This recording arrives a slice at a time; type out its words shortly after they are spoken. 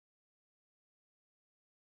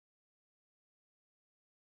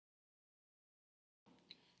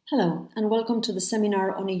Hello, and welcome to the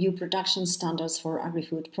seminar on EU production standards for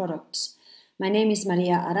agri-food products. My name is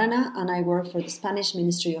Maria ARANA, and I work for the Spanish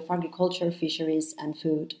Ministry of Agriculture, Fisheries and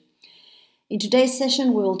Food. In today's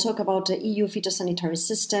session, we will talk about the EU phytosanitary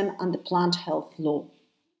system and the plant health law.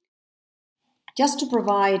 Just to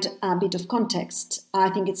provide a bit of context, I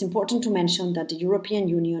think it's important to mention that the European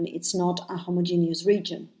Union is not a homogeneous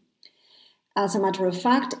region. As a matter of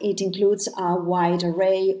fact, it includes a wide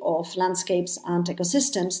array of landscapes and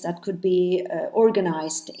ecosystems that could be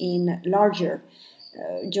organized in larger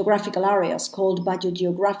geographical areas called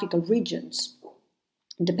biogeographical regions,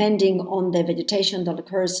 depending on the vegetation that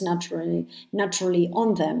occurs naturally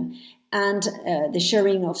on them and the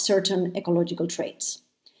sharing of certain ecological traits.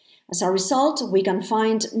 As a result, we can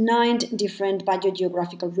find 9 different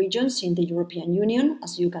biogeographical regions in the European Union,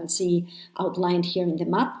 as you can see outlined here in the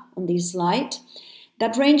map on this slide,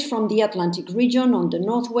 that range from the Atlantic region on the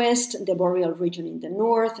northwest, the Boreal region in the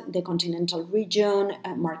north, the continental region,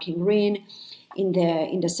 marked in green, in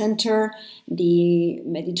the center, the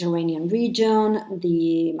Mediterranean region,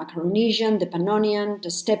 the Macaronesian, the Pannonian, the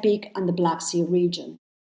Stepic, and the Black Sea region.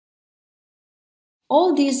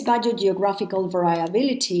 All this biogeographical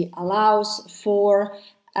variability allows for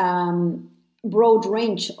broad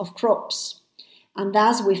range of crops. And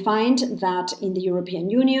thus we find that in the European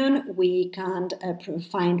Union we can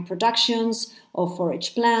find productions of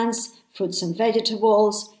forage plants, fruits and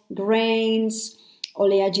vegetables, grains,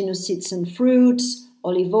 oleaginous seeds and fruits,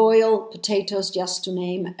 olive oil, potatoes, just to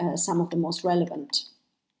name some of the most relevant.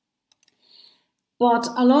 But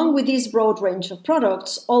along with this broad range of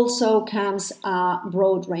products also comes a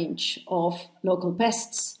broad range of local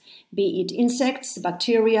pests, be it insects,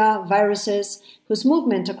 bacteria, viruses, whose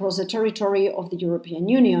movement across the territory of the European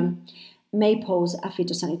Union may pose a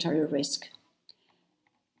phytosanitary risk.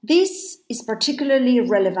 This is particularly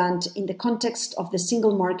relevant in the context of the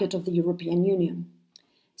single market of the European Union.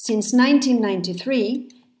 Since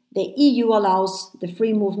 1993, the EU allows the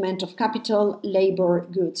free movement of capital, labor,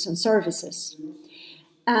 goods and services.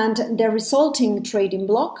 And the resulting trading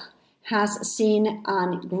bloc has seen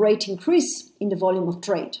a great increase in the volume of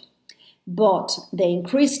trade. But the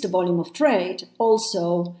increased volume of trade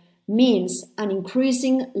also means an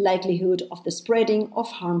increasing likelihood of the spreading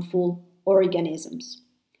of harmful organisms.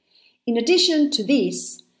 In addition to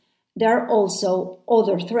this, there are also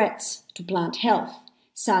other threats to plant health,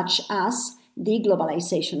 such as the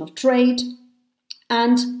globalization of trade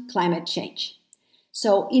and climate change.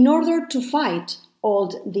 So in order to fight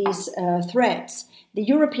all these threats, the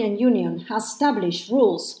European Union has established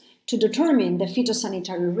rules to determine the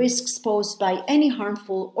phytosanitary risks posed by any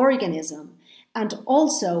harmful organism and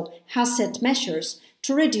also has set measures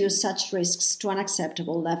to reduce such risks to an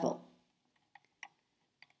acceptable level.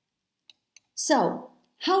 So,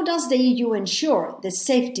 how does the EU ensure the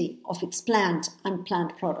safety of its plant and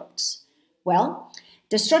plant products? Well,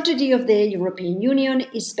 the strategy of the European Union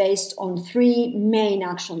is based on 3 main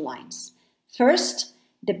action lines. First,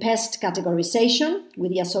 the pest categorization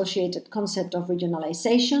with the associated concept of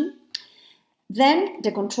regionalization. Then,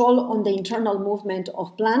 the control on the internal movement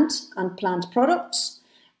of plant and plant products.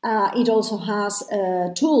 It also has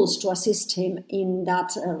tools to assist him in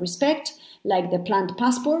that respect, like the plant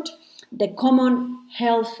passport, the common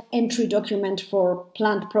health entry document for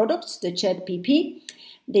plant products, the CHED-PP,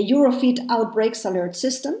 the Eurofit outbreaks alert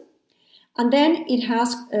system, and then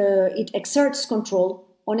it exerts control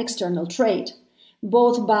on external trade,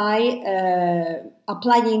 both by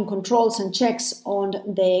applying controls and checks on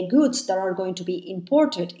the goods that are going to be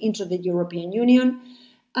imported into the European Union,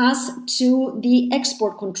 as to the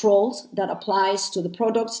export controls that applies to the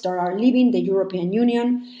products that are leaving the European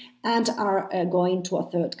Union and are going to a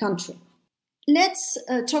third country. Let's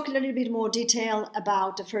talk a little bit more detail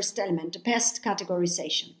about the first element, the pest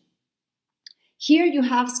categorization. Here you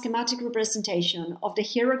have schematic representation of the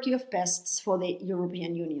hierarchy of pests for the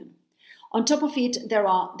European Union. On top of it, there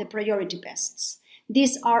are the priority pests.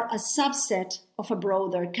 These are a subset of a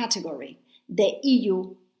broader category, the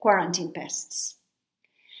EU quarantine pests.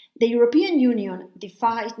 The European Union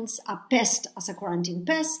defines a pest as a quarantine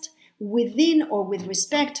pest within or with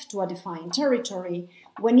respect to a defined territory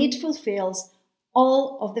when it fulfills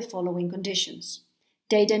all of the following conditions.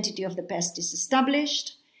 The identity of the pest is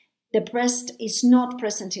established, the pest is not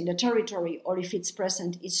present in the territory, or if it's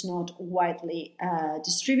present, it's not widely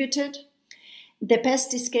distributed. The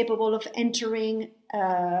pest is capable of entering,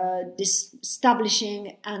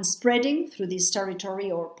 establishing and spreading through this territory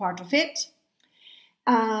or part of it.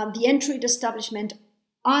 The entry, the establishment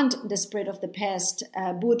and the spread of the pest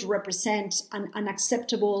would represent an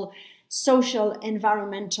unacceptable social,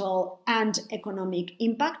 environmental and economic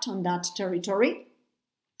impact on that territory.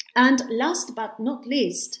 And last but not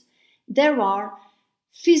least, there are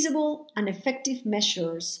feasible and effective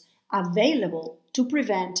measures available to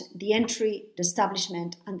prevent the entry, the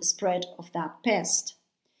establishment, and the spread of that pest.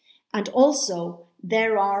 And also,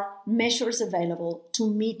 there are measures available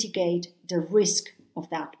to mitigate the risk of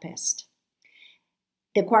that pest.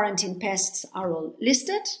 The quarantine pests are all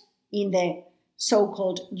listed in the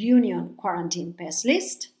so-called Union Quarantine Pest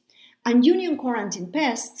List, and Union Quarantine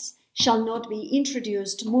pests shall not be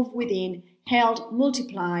introduced, moved within, held,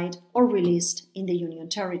 multiplied, or released in the Union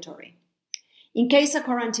territory. In case a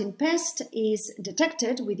quarantine pest is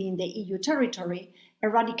detected within the EU territory,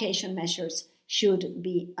 eradication measures should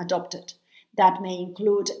be adopted. That may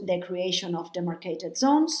include the creation of demarcated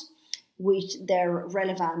zones, with their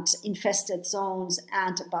relevant infested zones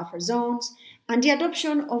and buffer zones, and the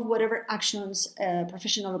adoption of whatever actions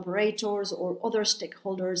professional operators or other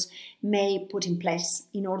stakeholders may put in place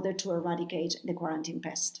in order to eradicate the quarantine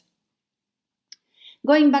pest.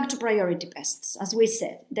 Going back to priority pests, as we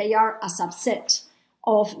said, they are a subset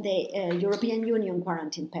of the European Union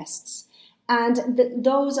quarantine pests. And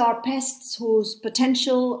those are pests whose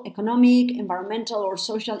potential economic, environmental, or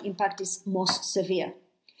social impact is most severe.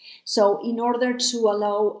 So in order to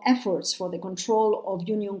allow efforts for the control of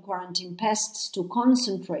Union quarantine pests to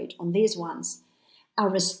concentrate on these ones, a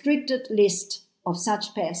restricted list of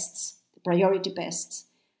such pests, the priority pests,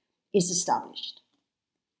 is established.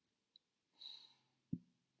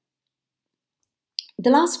 The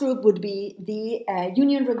last group would be the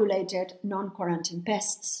union-regulated non-quarantine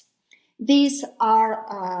pests. These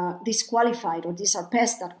are disqualified, or these are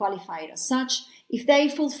pests that qualify as such if they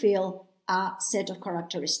fulfill a set of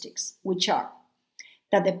characteristics, which are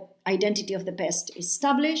that the identity of the pest is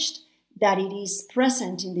established, that it is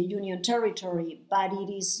present in the Union territory, but it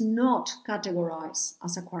is not categorized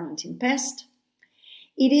as a quarantine pest,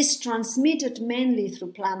 it is transmitted mainly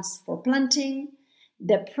through plants for planting,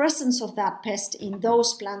 the presence of that pest in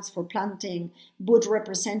those plants for planting would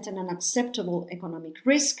represent an unacceptable economic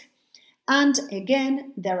risk, and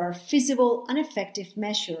again, there are feasible and effective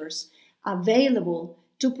measures available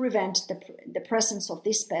to prevent the presence of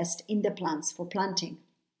this pest in the plants for planting.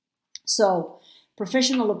 So,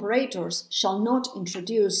 professional operators shall not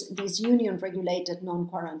introduce these union-regulated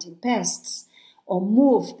non-quarantine pests or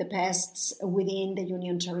move the pests within the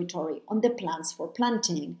union territory on the plants for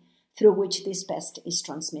planting through which this pest is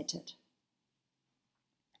transmitted.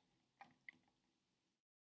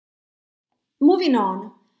 Moving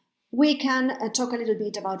on, we can talk a little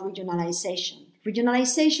bit about regionalization.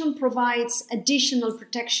 Regionalization provides additional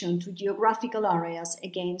protection to geographical areas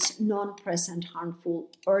against non-present harmful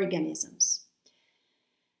organisms.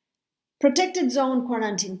 Protected zone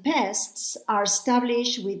quarantine pests are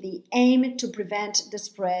established with the aim to prevent the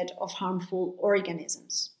spread of harmful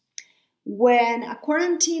organisms. When a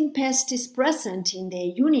quarantine pest is present in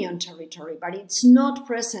the Union territory, but it's not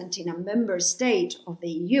present in a member state of the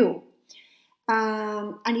EU,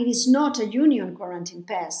 and it is not a Union quarantine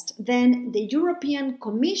pest, then the European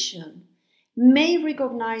Commission may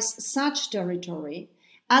recognize such territory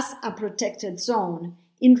as a protected zone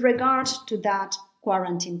in regard to that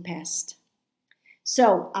quarantine pest.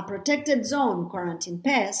 So, a protected zone quarantine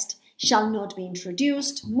pest shall not be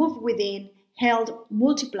introduced, moved within, held,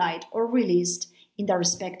 multiplied, or released in the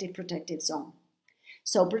respective protected zone.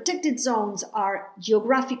 So protected zones are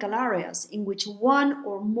geographical areas in which one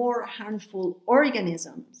or more harmful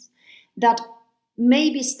organisms that may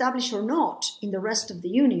be established or not in the rest of the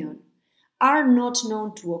Union are not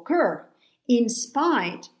known to occur, in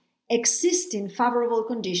spite existing favorable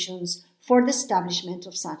conditions for the establishment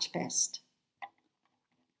of such pest.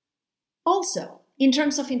 Also, in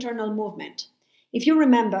terms of internal movement, if you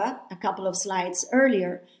remember a couple of slides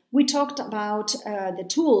earlier, we talked about the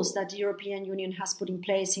tools that the European Union has put in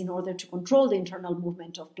place in order to control the internal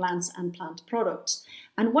movement of plants and plant products.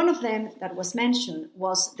 And one of them that was mentioned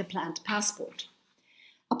was the plant passport.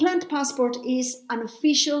 A plant passport is an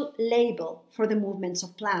official label for the movements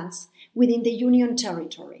of plants within the Union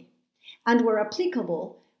territory and where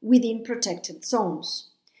applicable within protected zones.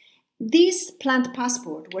 This plant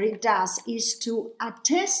passport, what it does is to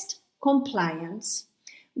attest compliance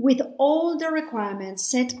with all the requirements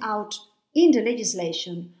set out in the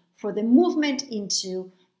legislation for the movement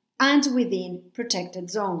into and within protected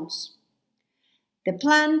zones. The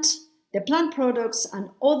plant products and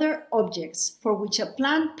other objects for which a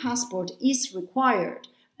plant passport is required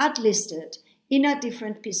are listed in a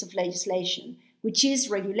different piece of legislation, which is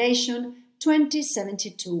Regulation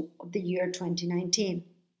 2072 of the year 2019.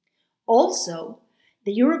 Also,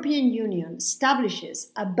 the European Union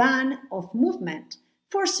establishes a ban of movement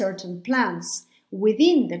for certain plants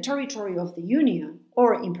within the territory of the Union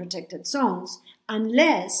or in protected zones,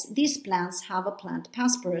 unless these plants have a plant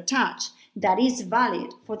passport attached that is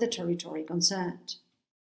valid for the territory concerned.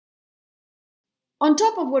 On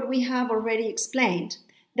top of what we have already explained,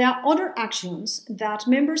 there are other actions that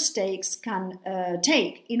member states can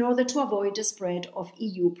take in order to avoid the spread of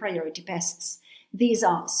EU priority pests. These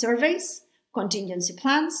are surveys, contingency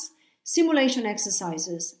plans, simulation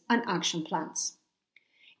exercises, and action plans.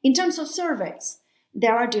 In terms of surveys,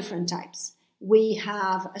 there are different types. We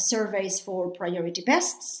have surveys for priority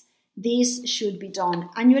pests. These should be done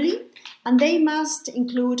annually, and they must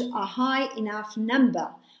include a high enough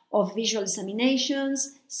number of visual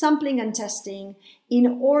examinations, sampling and testing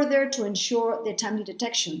in order to ensure the timely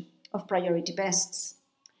detection of priority pests.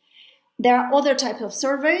 There are other types of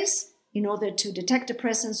surveys in order to detect the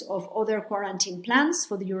presence of other quarantine plants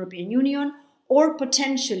for the European Union or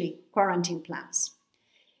potentially quarantine plants.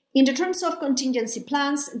 In the terms of contingency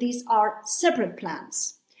plans, these are separate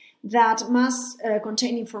plans that must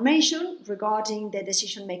contain information regarding the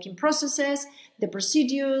decision-making processes, the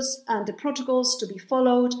procedures and the protocols to be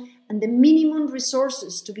followed, and the minimum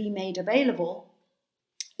resources to be made available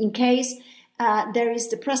in case there is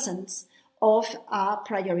the presence of a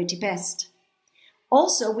priority pest.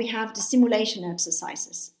 Also, we have the simulation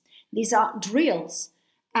exercises. These are drills,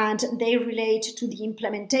 and they relate to the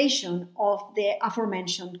implementation of the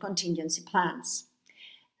aforementioned contingency plans.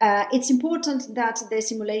 It's important that the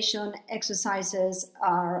simulation exercises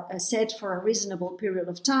are set for a reasonable period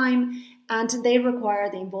of time, and they require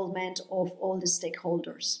the involvement of all the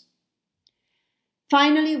stakeholders.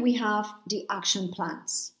 Finally, we have the action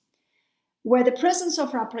plans. Where the presence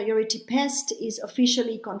of a priority pest is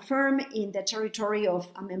officially confirmed in the territory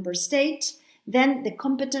of a member state, then the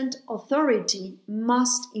competent authority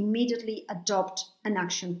must immediately adopt an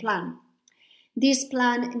action plan. This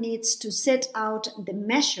plan needs to set out the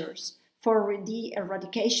measures for the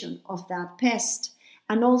eradication of that pest,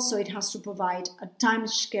 and also it has to provide a time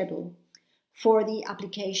schedule for the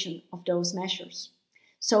application of those measures.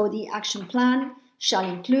 So the action plan shall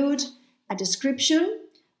include a description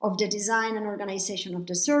of the design and organization of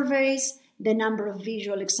the surveys, the number of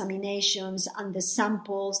visual examinations and the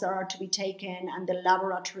samples that are to be taken and the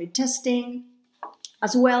laboratory testing,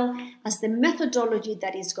 as well as the methodology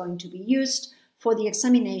that is going to be used for the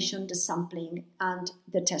examination, the sampling, and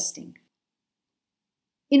the testing.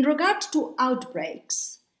 In regard to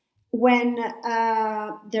outbreaks, when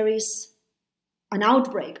there is an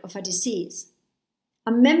outbreak of a disease,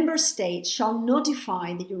 a member state shall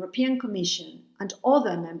notify the European Commission and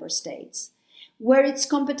other member states where its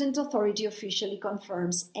competent authority officially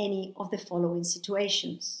confirms any of the following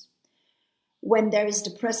situations. When there is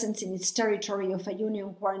the presence in its territory of a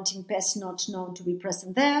union quarantine pest not known to be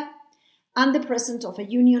present there, and the presence of a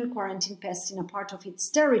union quarantine pest in a part of its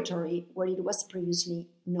territory where it was previously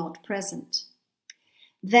not present.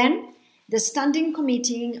 Then, the Standing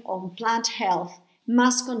Committee on Plant Health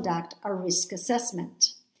must conduct a risk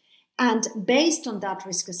assessment. And based on that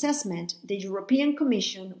risk assessment, the European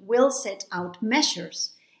Commission will set out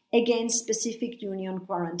measures against specific union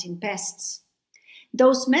quarantine pests.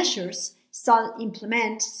 Those measures shall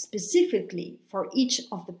implement specifically for each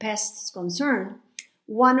of the pests concerned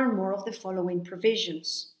one or more of the following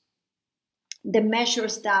provisions. The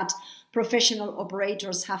measures that professional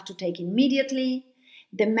operators have to take immediately,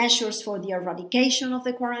 the measures for the eradication of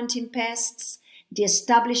the quarantine pests, the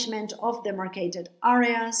establishment of demarcated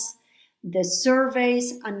areas, the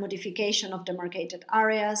surveys and modification of demarcated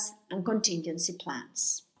areas, and contingency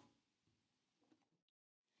plans.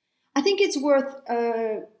 I think it's worth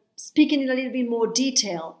speaking in a little bit more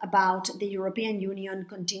detail about the European Union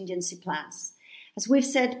contingency plans. As we've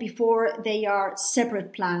said before, they are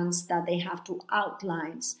separate plans that they have to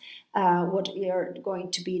outline what are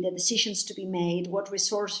going to be the decisions to be made, what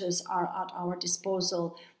resources are at our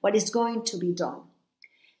disposal, what is going to be done.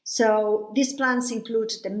 So these plans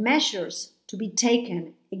include the measures to be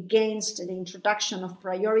taken against the introduction of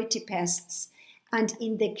priority pests, and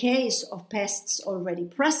in the case of pests already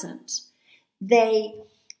present, they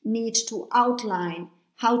need to outline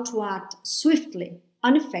how to act swiftly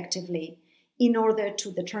and effectively in order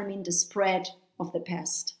to determine the spread of the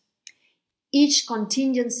pest. Each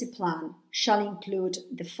contingency plan shall include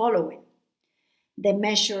the following: the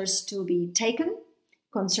measures to be taken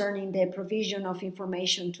concerning the provision of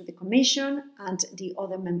information to the Commission and the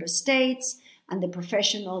other member states and the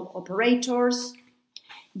professional operators,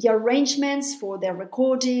 the arrangements for the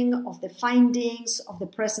recording of the findings of the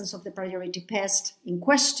presence of the priority pest in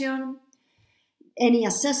question, any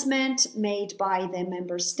assessment made by the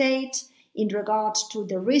member state in regard to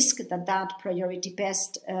the risk that that priority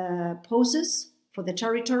pest poses for the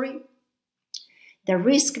territory, the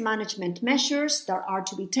risk management measures that are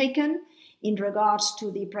to be taken in regards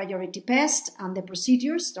to the priority pest and the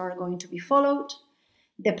procedures that are going to be followed,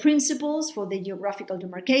 the principles for the geographical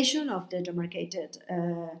demarcation of the demarcated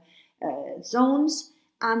zones,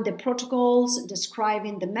 and the protocols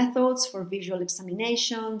describing the methods for visual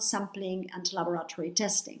examination, sampling, and laboratory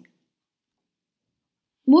testing.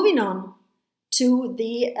 Moving on to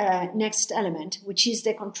the next element, which is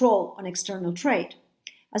the control on external trade.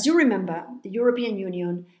 As you remember, the European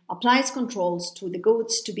Union applies controls to the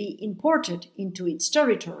goods to be imported into its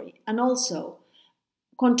territory, and also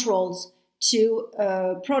controls to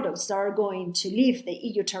products that are going to leave the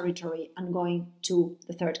EU territory and going to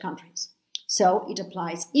the third countries. So it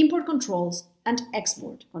applies import controls and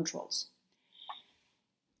export controls.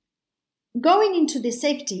 Going into the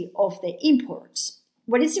safety of the imports,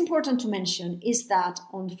 what is important to mention is that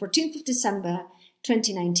on the 14th of December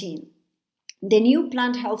 2019, the new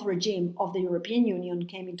plant health regime of the European Union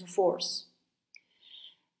came into force.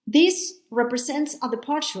 This represents a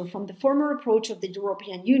departure from the former approach of the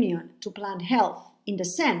European Union to plant health, in the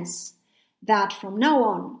sense that from now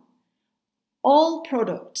on, all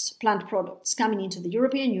products, plant products coming into the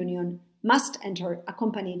European Union must enter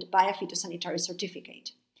accompanied by a phytosanitary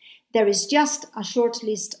certificate. There is just a short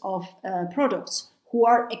list of products who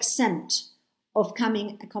are exempt of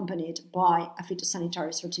coming accompanied by a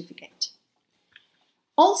phytosanitary certificate.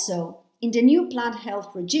 Also, in the new plant health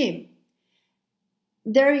regime,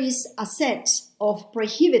 there is a set of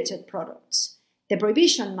prohibited products. The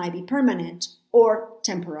prohibition might be permanent or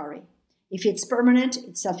temporary. If it's permanent,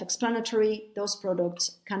 it's self-explanatory. Those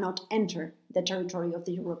products cannot enter the territory of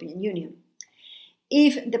the European Union.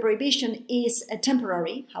 If the prohibition is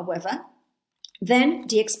temporary, however, then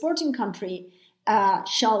the exporting country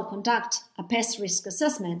shall conduct a pest risk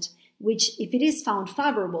assessment, which, if it is found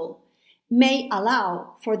favorable, may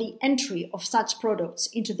allow for the entry of such products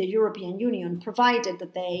into the European Union, provided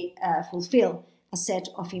that they fulfill a set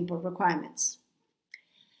of import requirements.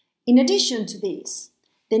 In addition to this,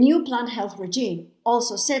 the new plant health regime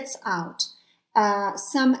also sets out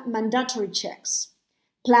some mandatory checks.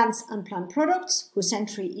 Plants and plant products whose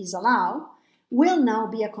entry is allowed will now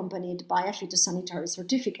be accompanied by a phytosanitary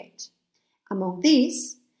certificate. Among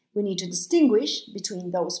these, we need to distinguish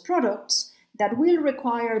between those products that will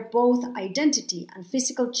require both identity and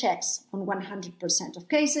physical checks on 100% of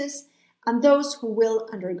cases, and those who will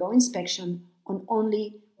undergo inspection on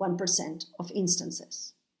only 1% of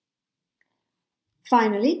instances.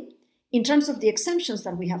 Finally, in terms of the exemptions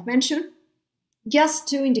that we have mentioned, just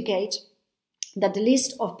to indicate that the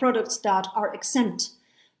list of products that are exempt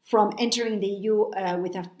from entering the EU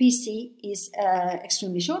with a PC is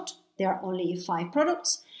extremely short. There are only 5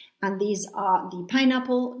 products, and these are the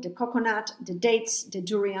pineapple, the coconut, the dates, the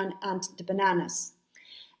durian, and the bananas.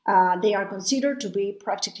 They are considered to be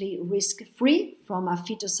practically risk-free from a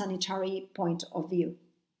phytosanitary point of view.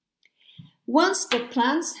 Once the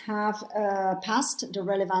plants have passed the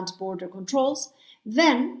relevant border controls,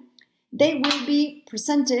 then they will be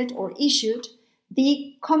presented or issued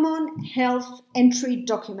the Common Health Entry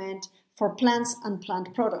Document for Plants and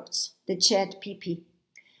Plant Products, the CHED-PP.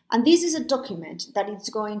 And this is a document that is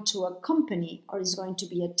going to accompany or is going to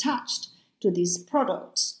be attached to these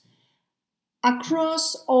products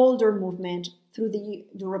across all their movement through the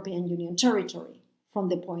European Union territory, from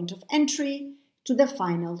the point of entry to the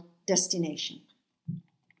final destination.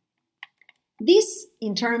 This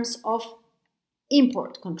in terms of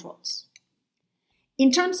import controls.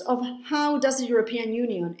 In terms of how does the European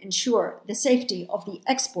Union ensure the safety of the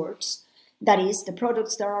exports, that is, the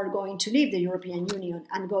products that are going to leave the European Union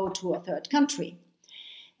and go to a third country,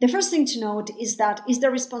 the first thing to note is that it's the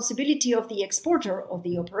responsibility of the exporter or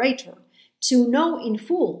the operator to know in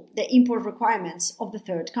full the import requirements of the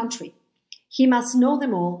third country. He must know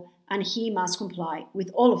them all and he must comply with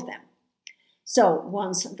all of them. So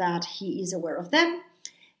once that he is aware of them,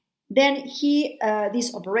 then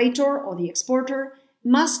this operator or the exporter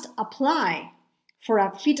must apply for a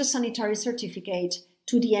phytosanitary certificate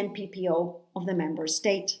to the NPPO of the member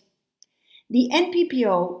state. The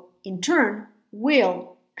NPPO, in turn,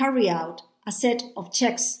 will carry out a set of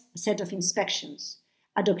checks, a set of inspections,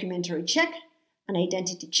 a documentary check, an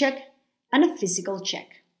identity check, and a physical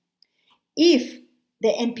check. If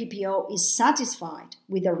the NPPO is satisfied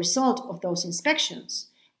with the result of those inspections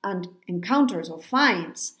and encounters or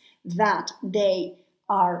finds that they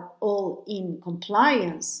are all in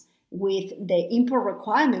compliance with the import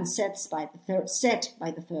requirements set by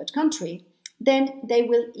the third country, then they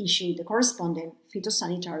will issue the corresponding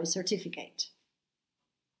phytosanitary certificate.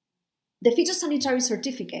 The phytosanitary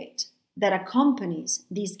certificate that accompanies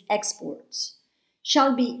these exports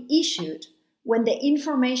shall be issued when the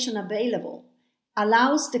information available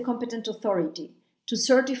allows the competent authority to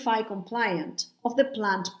certify compliant of the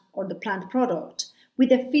plant or the plant product with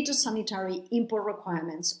the phytosanitary import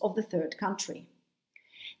requirements of the third country.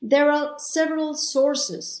 There are several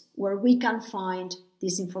sources where we can find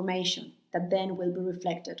this information that then will be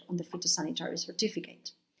reflected on the phytosanitary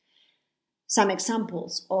certificate. Some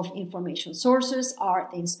examples of information sources are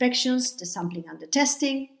the inspections, the sampling and the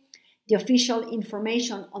testing, the official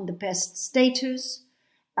information on the pest status.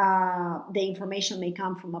 The information may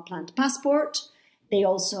come from a plant passport. They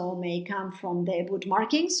also may come from the wood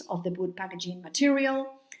markings of the wood packaging material,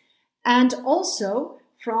 and also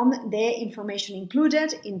from the information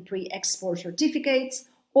included in pre-export certificates,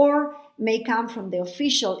 or may come from the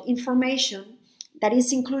official information that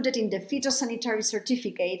is included in the phytosanitary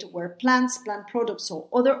certificate where plants, plant products or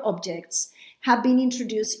other objects have been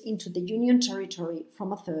introduced into the Union territory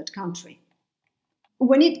from a third country.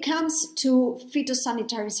 When it comes to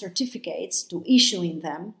phytosanitary certificates, to issuing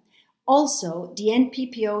them, also the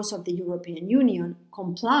NPPOs of the European Union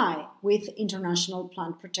comply with International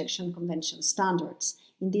Plant Protection Convention standards,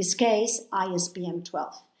 in this case ISPM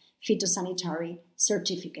 12, phytosanitary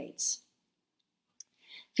certificates.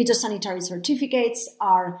 Phytosanitary certificates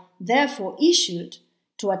are therefore issued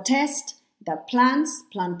to attest that plants,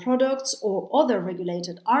 plant products or other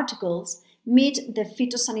regulated articles meet the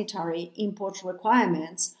phytosanitary import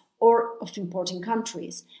requirements or of importing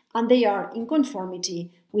countries, and they are in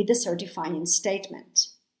conformity with the certifying statement.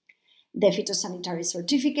 The phytosanitary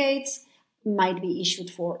certificates might be issued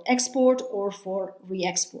for export or for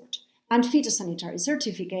re-export, and phytosanitary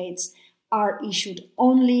certificates are issued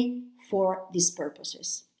only for these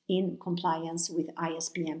purposes in compliance with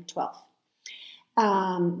ISPM 12.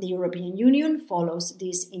 The European Union follows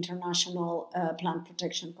these International Plant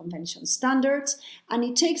Protection Convention standards, and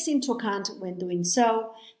it takes into account, when doing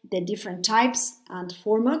so, the different types and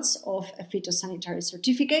formats of phytosanitary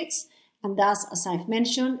certificates, and thus, as I've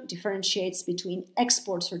mentioned, differentiates between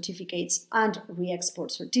export certificates and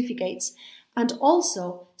re-export certificates, and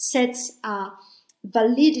also sets a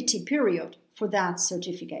validity period for that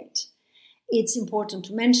certificate. It's important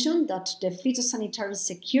to mention that the phytosanitary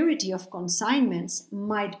security of consignments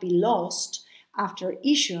might be lost after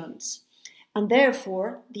issuance, and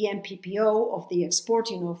therefore the NPPO of the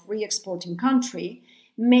exporting or re-exporting country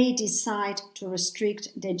may decide to restrict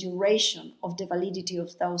the duration of the validity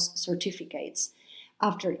of those certificates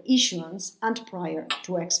after issuance and prior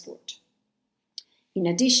to export. In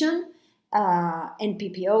addition,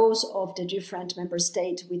 NPPOs of the different member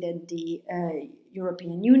states within the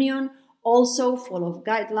European Union also follow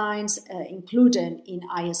guidelines included in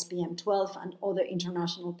ISPM 12 and other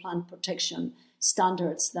international plant protection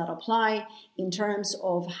standards that apply in terms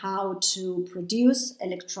of how to produce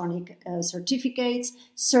electronic certificates,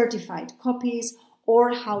 certified copies,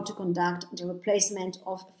 or how to conduct the replacement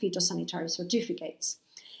of phytosanitary certificates.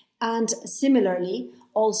 And similarly,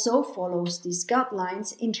 also follows these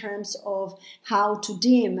guidelines in terms of how to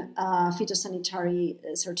deem a phytosanitary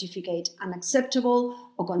certificate unacceptable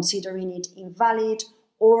or considering it invalid,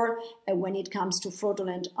 or when it comes to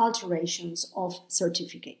fraudulent alterations of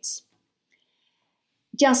certificates.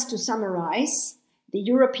 Just to summarize, the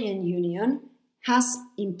European Union has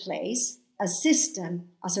in place a system,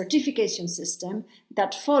 a certification system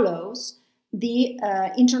that follows the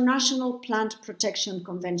International Plant Protection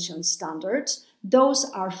Convention standards. Those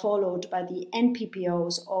are followed by the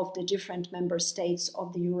NPPOs of the different member states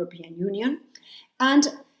of the European Union. And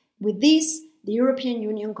with this, the European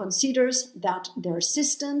Union considers that their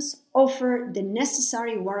systems offer the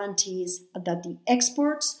necessary warranties that the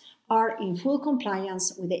exports are in full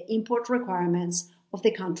compliance with the import requirements of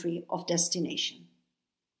the country of destination.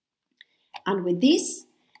 And with this,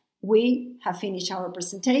 we have finished our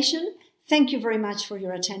presentation. Thank you very much for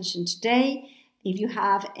your attention today. If you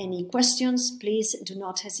have any questions, please do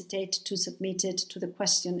not hesitate to submit it to the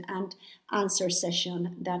question and answer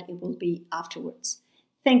session that it will be afterwards.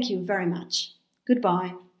 Thank you very much.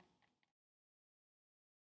 Goodbye.